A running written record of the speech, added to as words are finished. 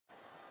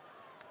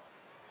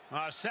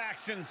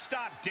Saxton,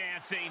 stop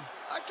dancing.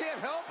 I can't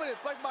help it.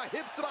 It's like my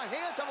hips and my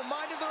hands have a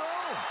mind of their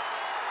own.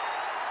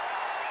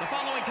 The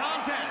following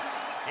contest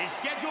is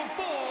scheduled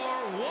for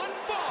one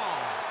fall.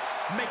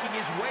 Making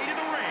his way to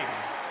the ring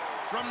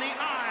from the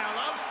Isle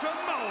of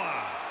Samoa,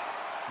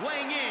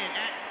 weighing in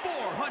at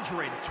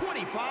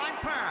 425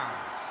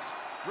 pounds,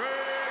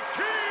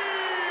 Rikishi!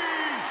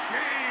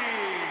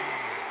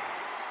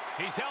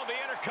 He's held the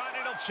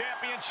Intercontinental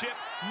Championship,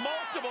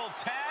 multiple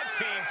tag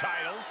team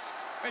titles.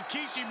 And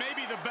Rikishi may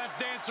be the best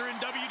dancer in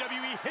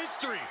WWE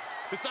history,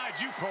 besides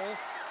you, Cole.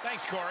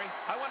 Thanks, Corey.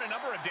 I won a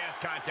number of dance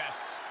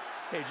contests.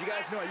 Hey, did you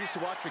guys know I used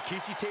to watch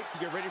Rikishi tapes to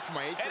get ready for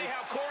my 8th grade?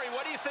 Anyhow, Corey,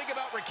 what do you think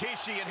about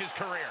Rikishi and his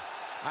career?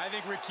 I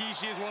think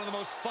Rikishi is one of the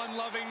most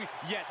fun-loving,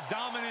 yet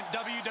dominant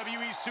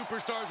WWE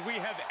superstars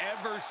we have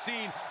ever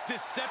seen.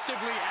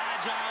 Deceptively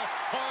agile,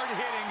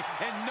 hard-hitting,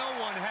 and no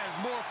one has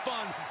more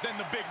fun than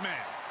the big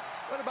man.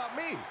 What about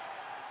me?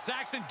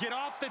 Saxton, get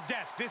off the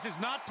desk. This is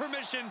not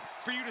permission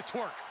for you to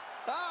twerk.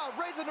 Ah,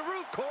 raising the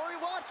roof, Corey.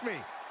 Watch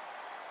me.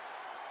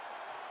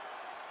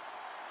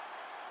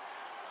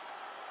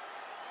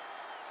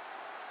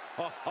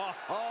 Ha, ha,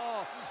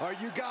 ha. Are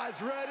you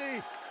guys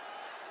ready?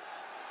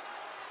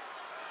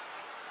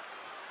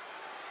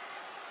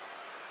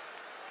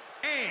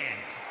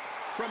 And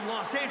from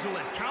Los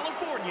Angeles,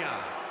 California,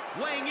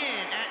 weighing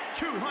in at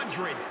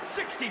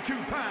 262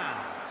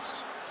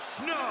 pounds,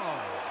 Snow.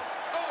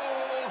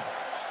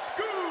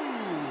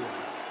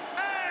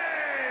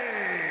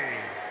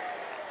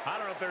 I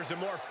don't know if there's a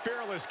more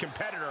fearless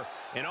competitor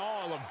in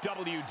all of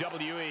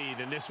WWE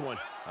than this one.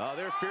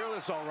 They're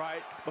fearless, all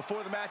right.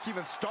 Before the match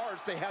even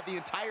starts, they have the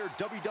entire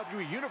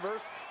WWE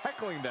Universe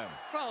heckling them.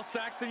 Well,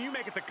 Saxton, you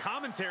make it to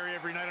commentary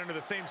every night under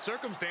the same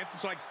circumstances,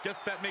 so I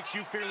guess that makes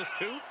you fearless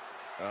too?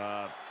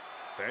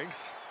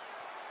 Thanks.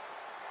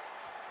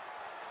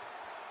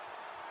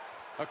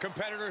 A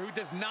competitor who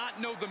does not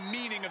know the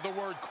meaning of the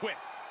word quit.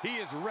 He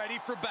is ready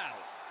for battle.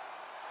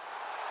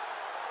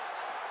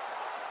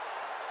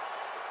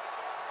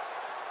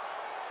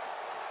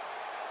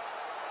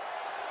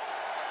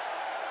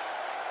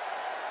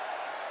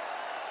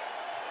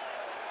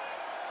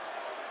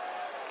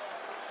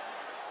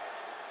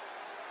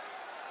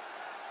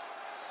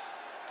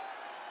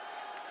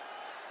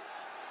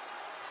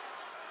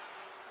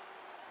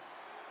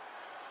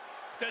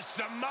 The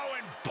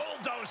Samoan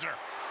bulldozer,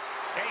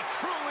 a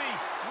truly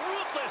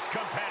ruthless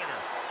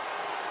competitor.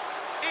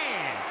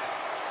 And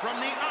from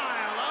the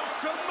Isle of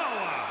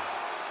Samoa,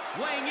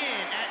 weighing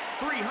in at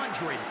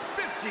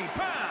 350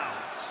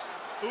 pounds,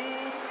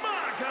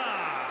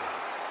 Umaga.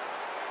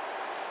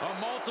 A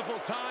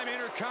multiple-time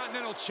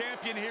Intercontinental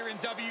Champion here in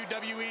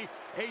WWE,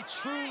 a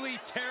truly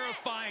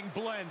terrifying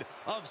blend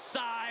of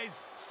size,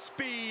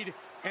 speed,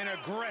 and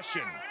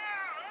aggression.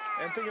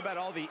 And think about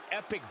all the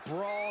epic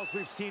brawls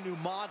we've seen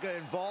Umaga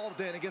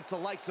involved in against the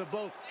likes of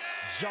both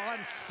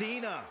John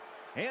Cena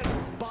and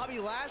Bobby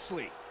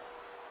Lashley.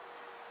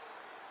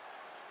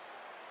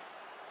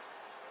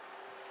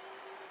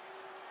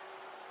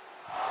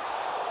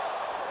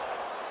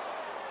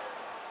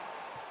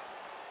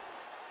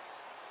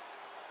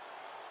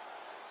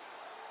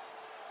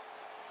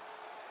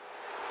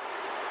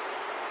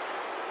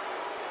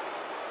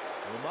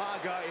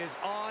 Umaga is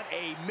on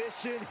a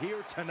mission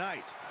here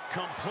tonight.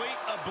 Complete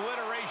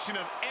obliteration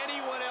of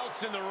anyone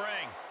else in the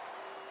ring.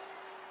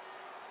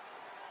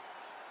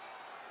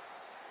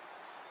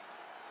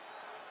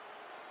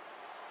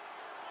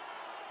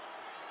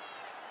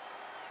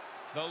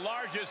 The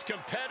largest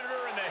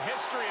competitor in the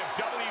history of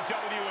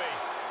WWE.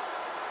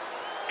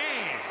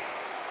 And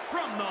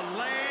from the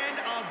land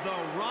of the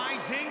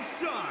rising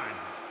sun,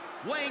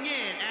 weighing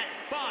in at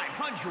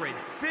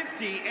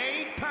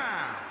 558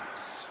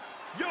 pounds,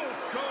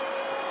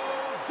 Yokozuna.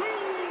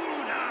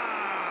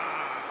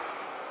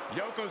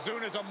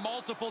 Yokozuna is a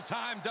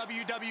multiple-time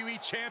WWE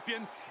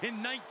champion.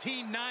 In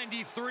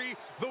 1993,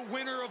 the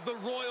winner of the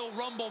Royal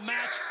Rumble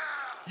match.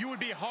 You would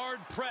be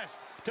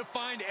hard-pressed to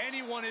find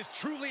anyone as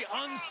truly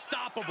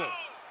unstoppable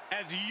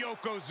as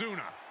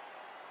Yokozuna.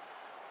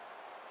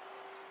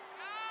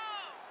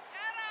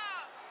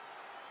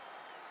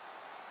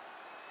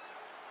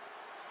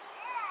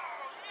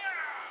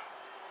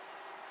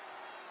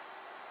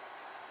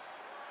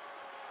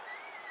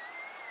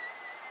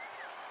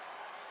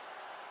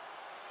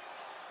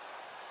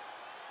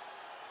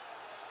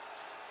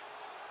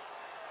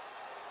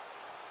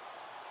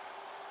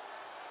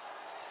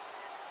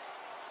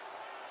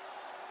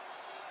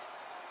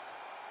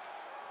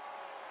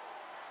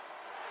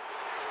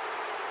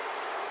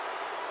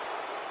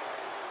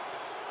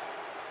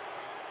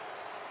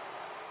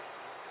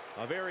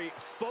 A very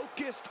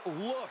focused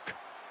look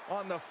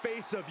on the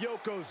face of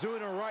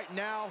Yokozuna right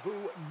now,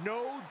 who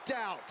no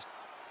doubt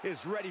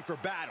is ready for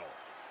battle.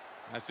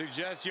 I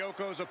suggest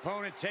Yoko's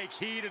opponent take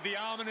heed of the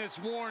ominous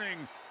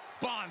warning,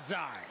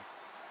 Bonsai.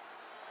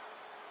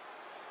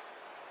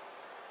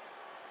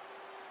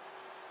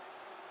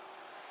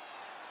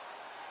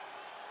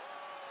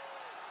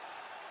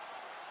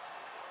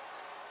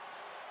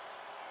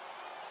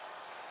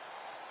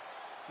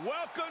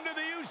 Welcome to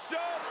the Uso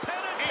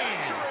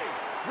Penitentiary.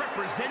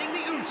 representing the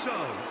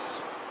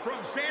Usos,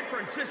 from San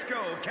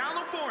Francisco,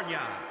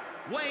 California,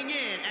 weighing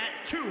in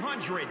at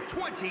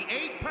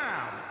 228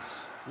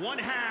 pounds, one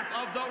half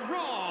of the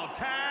Raw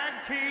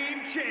Tag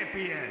Team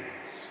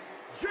Champions,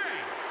 Jey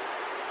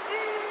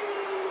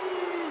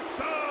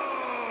Uso!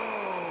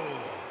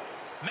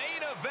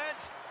 Main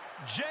event,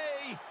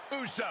 Jey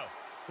Uso.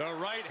 The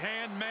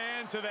right-hand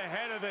man to the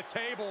head of the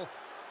table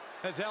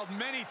has held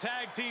many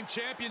tag team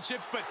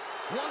championships, but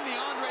won the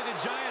Andre the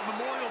Giant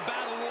Memorial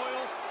Battle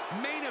Royal,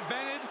 main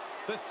evented.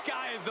 The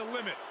sky is the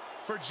limit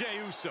for Jey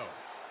Uso.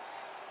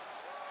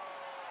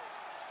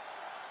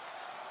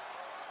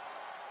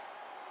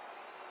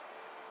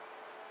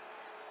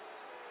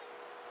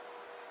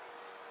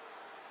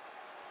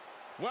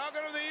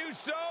 Welcome to the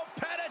Uso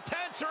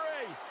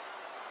Penitentiary.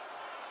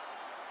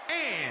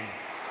 And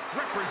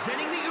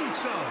representing the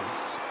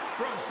Usos,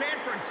 from San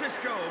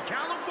Francisco,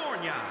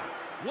 California,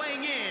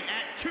 weighing in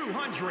at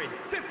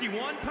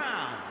 251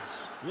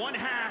 pounds, one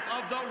half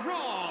of the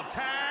Raw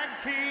Tag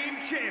Team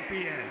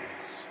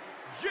Champions,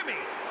 Jimmy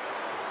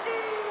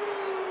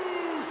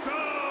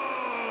Uso!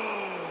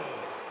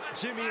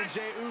 Jimmy and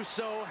Jey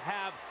Uso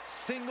have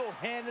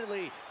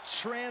single-handedly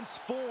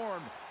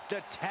transformed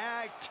the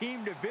tag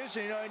team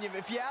division. You know, and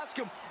if you ask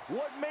them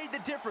what made the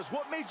difference,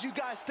 what made you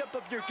guys step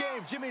up your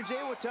game, Jimmy and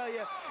Jey will tell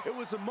you it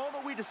was the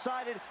moment we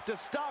decided to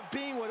stop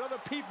being what other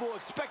people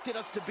expected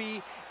us to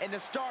be and to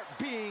start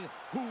being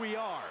who we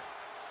are.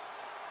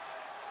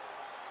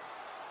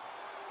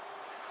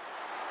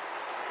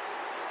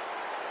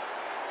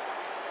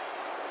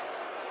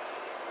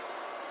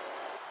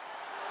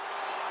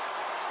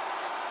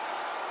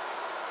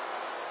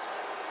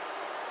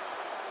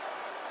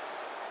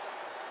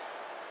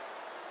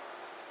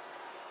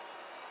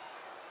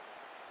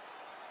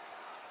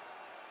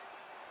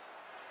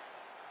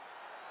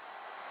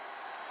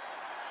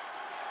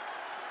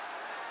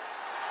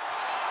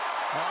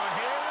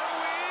 Here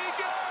we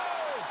go!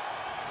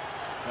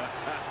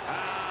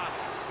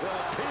 The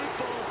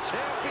People's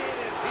Champion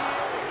is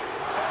here,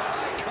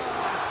 an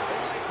icon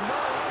like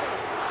no other.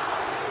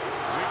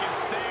 We can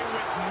say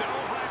with no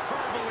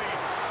hyperbole,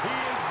 he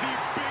is the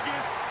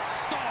biggest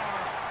star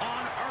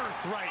on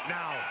earth right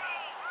now.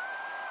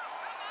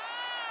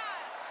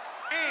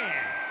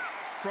 And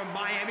from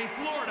Miami,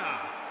 Florida,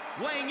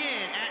 weighing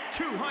in at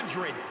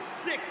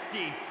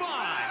 265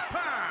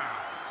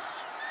 pounds,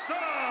 The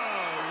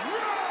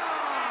Rock!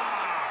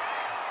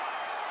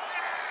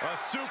 A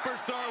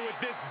superstar with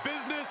this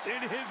business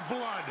in his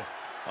blood.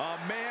 A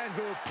man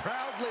who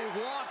proudly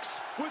walks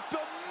with the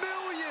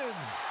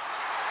millions.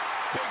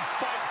 Big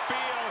fight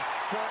feel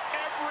for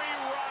every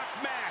Rock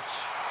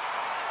match.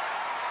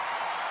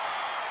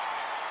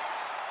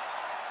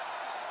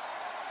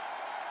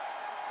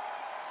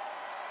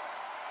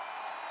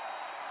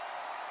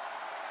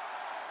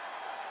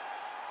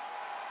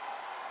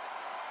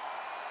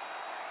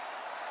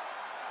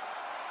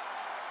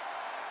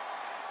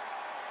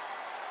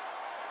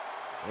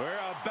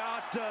 We're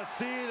about to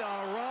see The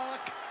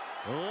Rock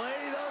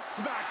lay the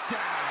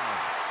smackdown.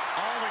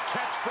 All the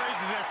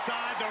catchphrases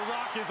aside, The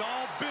Rock is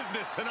all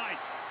business tonight.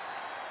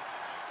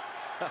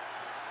 The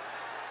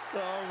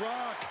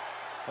Rock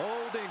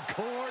holding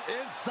court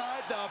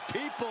inside the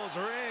People's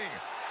Ring.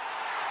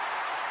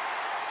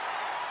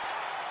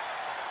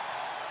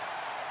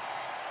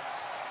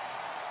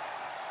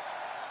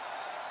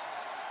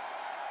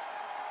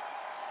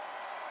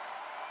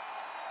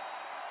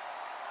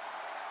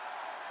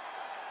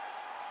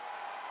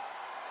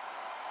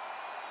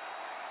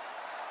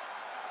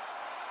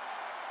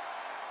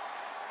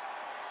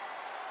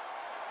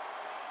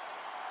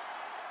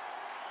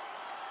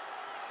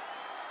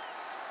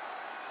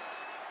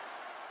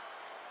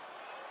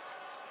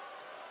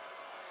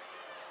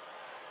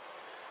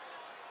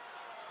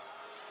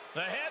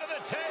 The head of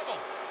the table,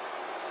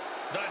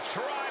 the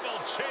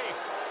tribal chief.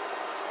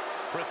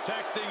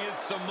 Protecting his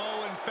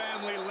Samoan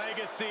family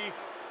legacy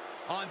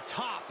on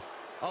top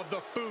of the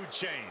food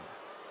chain.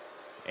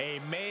 A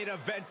main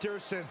eventer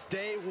since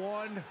day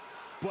one,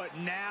 but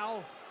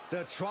now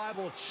the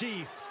tribal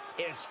chief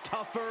is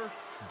tougher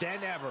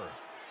than ever.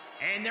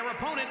 And their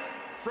opponent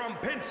from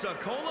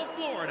Pensacola,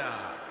 Florida,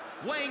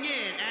 weighing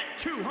in at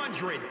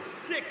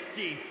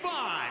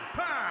 265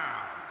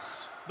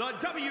 pounds, the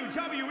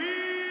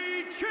WWE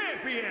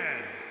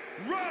Champion,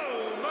 Roman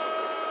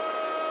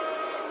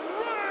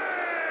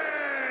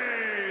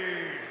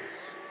Reigns!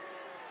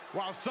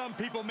 While some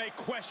people may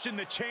question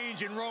the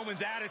change in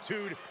Roman's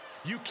attitude,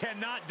 you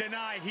cannot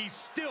deny he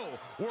still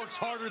works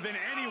harder than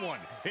anyone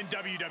in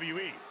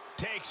WWE.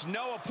 Takes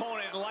no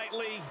opponent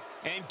lightly,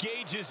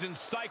 engages in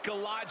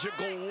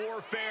psychological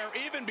warfare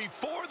even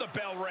before the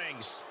bell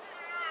rings.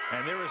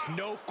 And there is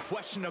no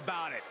question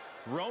about it.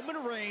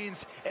 Roman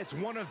Reigns is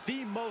one of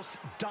the most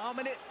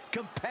dominant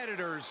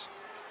competitors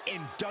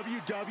in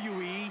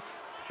WWE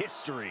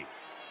history.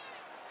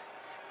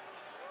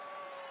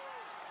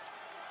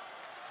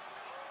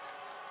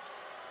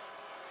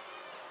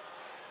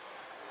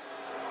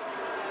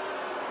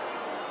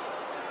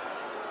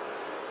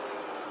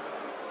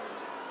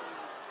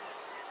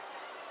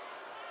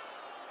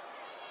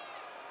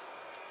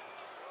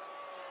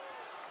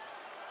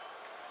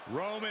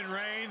 Roman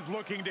Reigns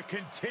looking to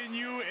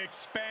continue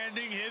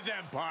expanding his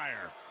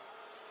empire.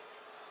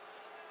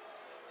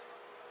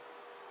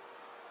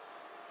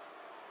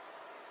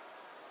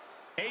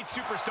 Eight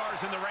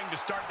superstars in the ring to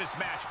start this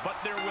match, but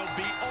there will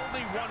be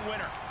only one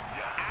winner.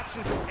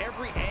 Action from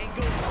every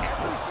angle,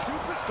 every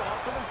superstar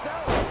for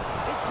themselves.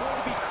 It's going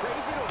to be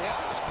crazy to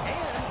watch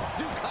and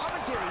do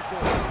commentary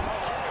for them.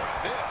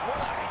 This, what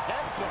a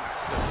headbutt.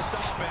 The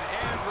stomp in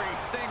every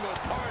single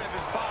part of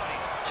his body.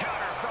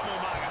 Counter from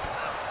Umaga.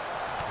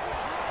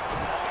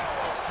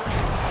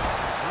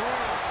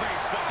 Brutal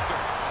face buster.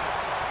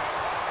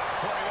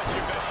 Corey, what's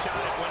your best shot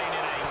at winning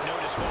in a no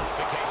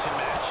disqualification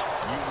match?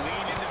 You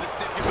lean into the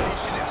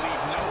stipulation and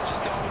leave no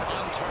stone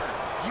unturned.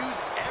 Use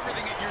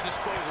everything at your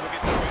disposal to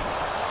get the win.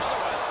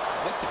 Otherwise,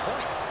 what's the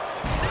point?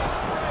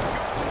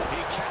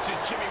 He catches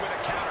Jimmy with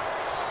a counter.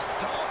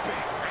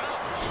 Stomping.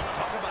 Ouch.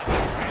 Talk about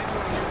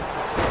dismantling your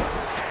opponent.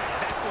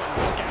 That one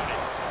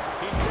scouted.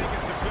 He's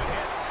taking some good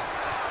hits.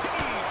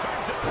 He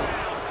turns it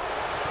around.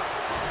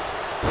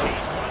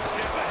 He's one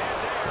step ahead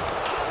there.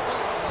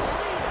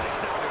 Holy, that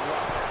sounded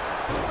rough.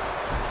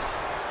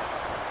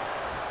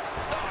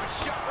 Oh,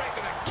 shot right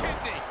to the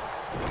kidney.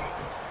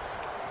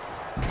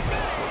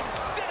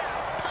 Sit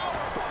out.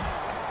 Powerbomb.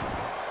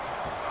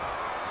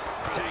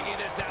 Taking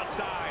this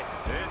outside.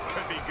 This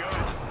could be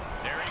good.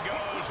 There he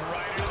goes,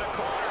 right into the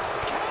corner.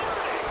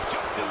 Counting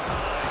just in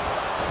time.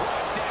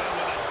 Brought down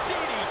with a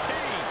DDT.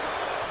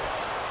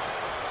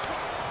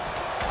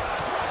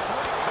 Thrust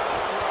right to the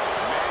floor.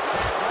 Man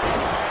can't break,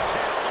 man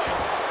can't fight.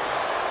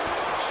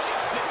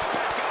 Shifts it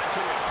back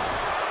onto him.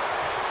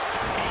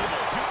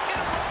 Able to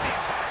interrupt the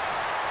attack.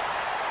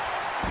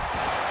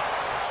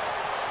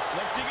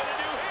 What's he gonna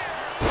do here?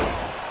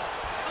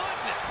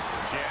 Goodness.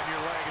 Jam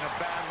your leg in a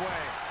bad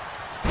way.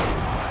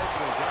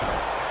 Nicely done.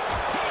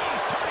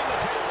 He's turning the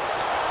tables.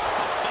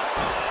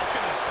 That's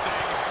gonna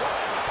sting. What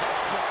a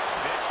headbutt.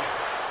 Vicious.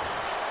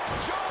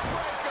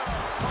 Jawbreaker.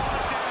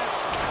 Caught down.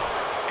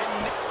 And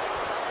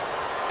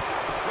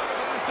look at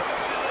the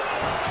submission.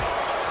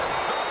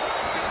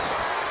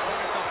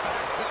 Look at the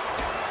back.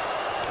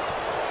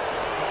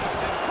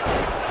 Boston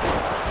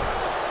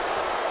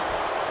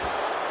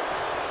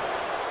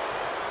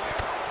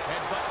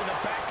headbutt in the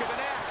back of the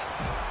neck.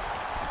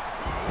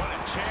 What a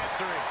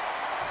chancery.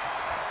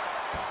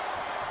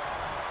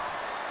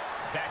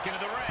 Back into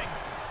the ring.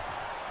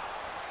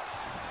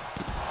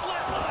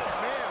 Flatliner.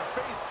 Man,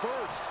 face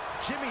first.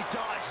 Jimmy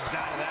dodges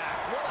out of that.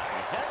 What a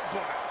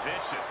headbutt.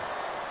 Vicious.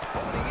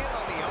 Holding in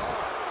on the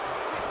arm.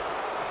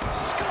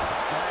 Scoop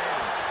slam.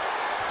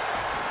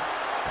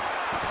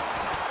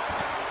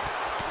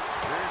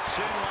 Rear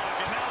chin lock,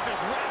 and now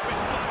there's rapid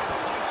fire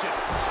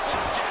punches.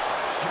 Flapjack.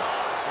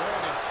 Jaws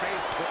landing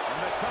face foot on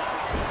the top.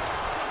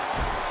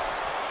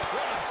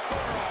 What a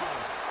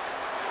forearm.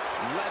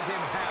 Let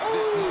him have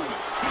this move.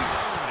 He's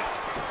earned it.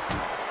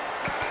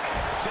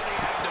 To the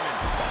abdomen.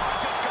 Oh,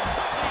 just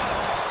completely out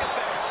of pocket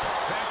there.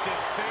 Tempted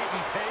fate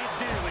and paid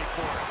dearly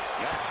for it.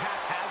 That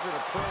haphazard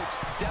approach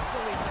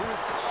definitely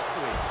proved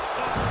costly.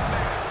 Oh,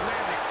 man,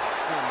 landing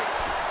awkwardly.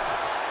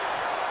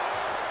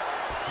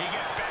 He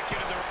gets back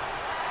into the...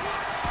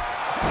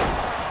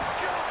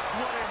 Gosh,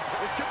 what impact.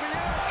 This could be it.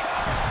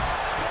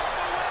 For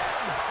the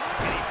win.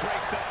 And he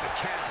breaks up the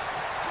count.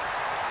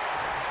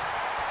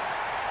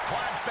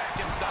 Climbs back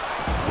inside.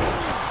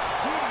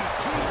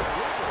 DDT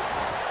delivered.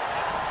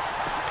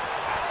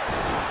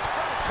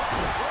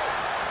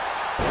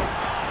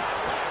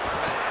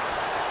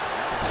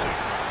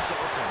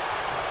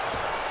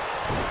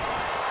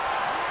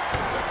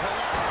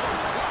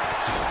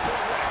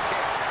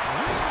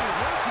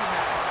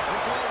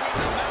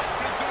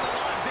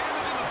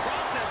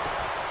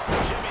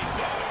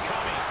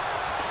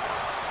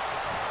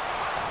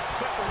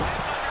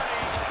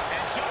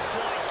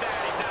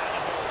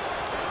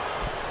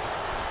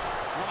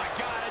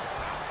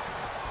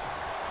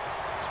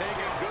 Take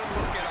a good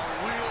look at a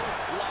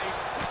real-life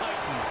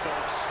Titan,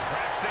 folks.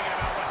 Perhaps thinking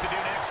about what to do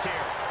next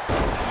here.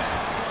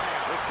 And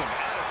slam with some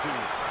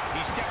attitude.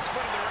 He steps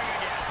foot in the ring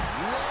again.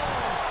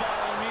 Long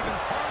fall and even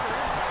harder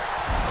impact.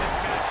 This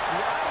match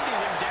grinding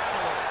him down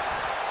a little.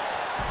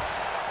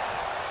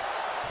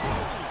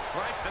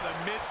 Right to the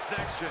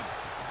midsection.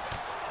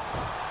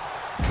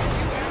 Have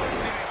you ever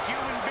seen a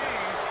human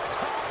being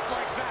tossed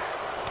like that?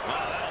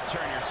 Wow, that'll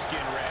turn your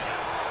skin red.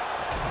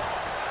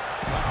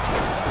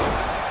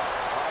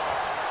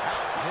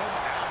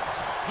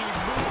 He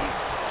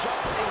moves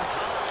just in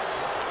time.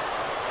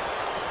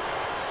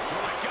 Oh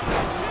my God,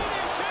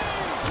 DDT!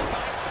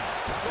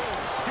 Oh,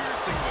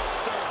 piercing the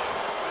stomach.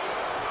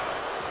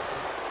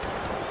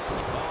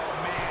 Oh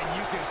man,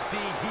 you can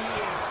see he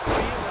is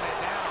feeling it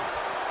now.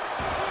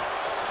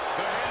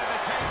 The head of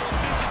the table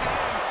cinches it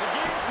in. The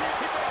guillotine,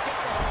 he breaks up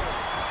the hole.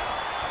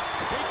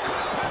 He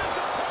could put his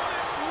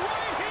opponent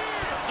right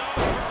here. It's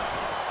over.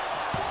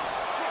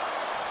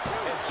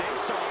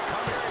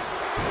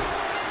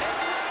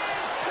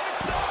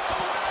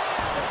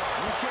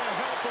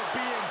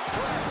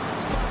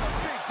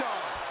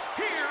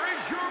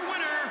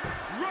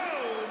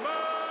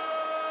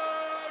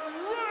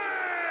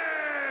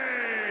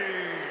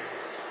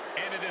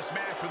 this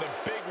match with a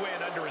big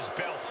win under his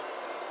belt.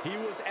 He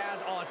was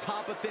as on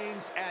top of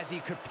things as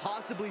he could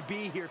possibly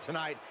be here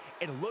tonight,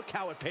 and look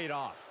how it paid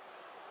off.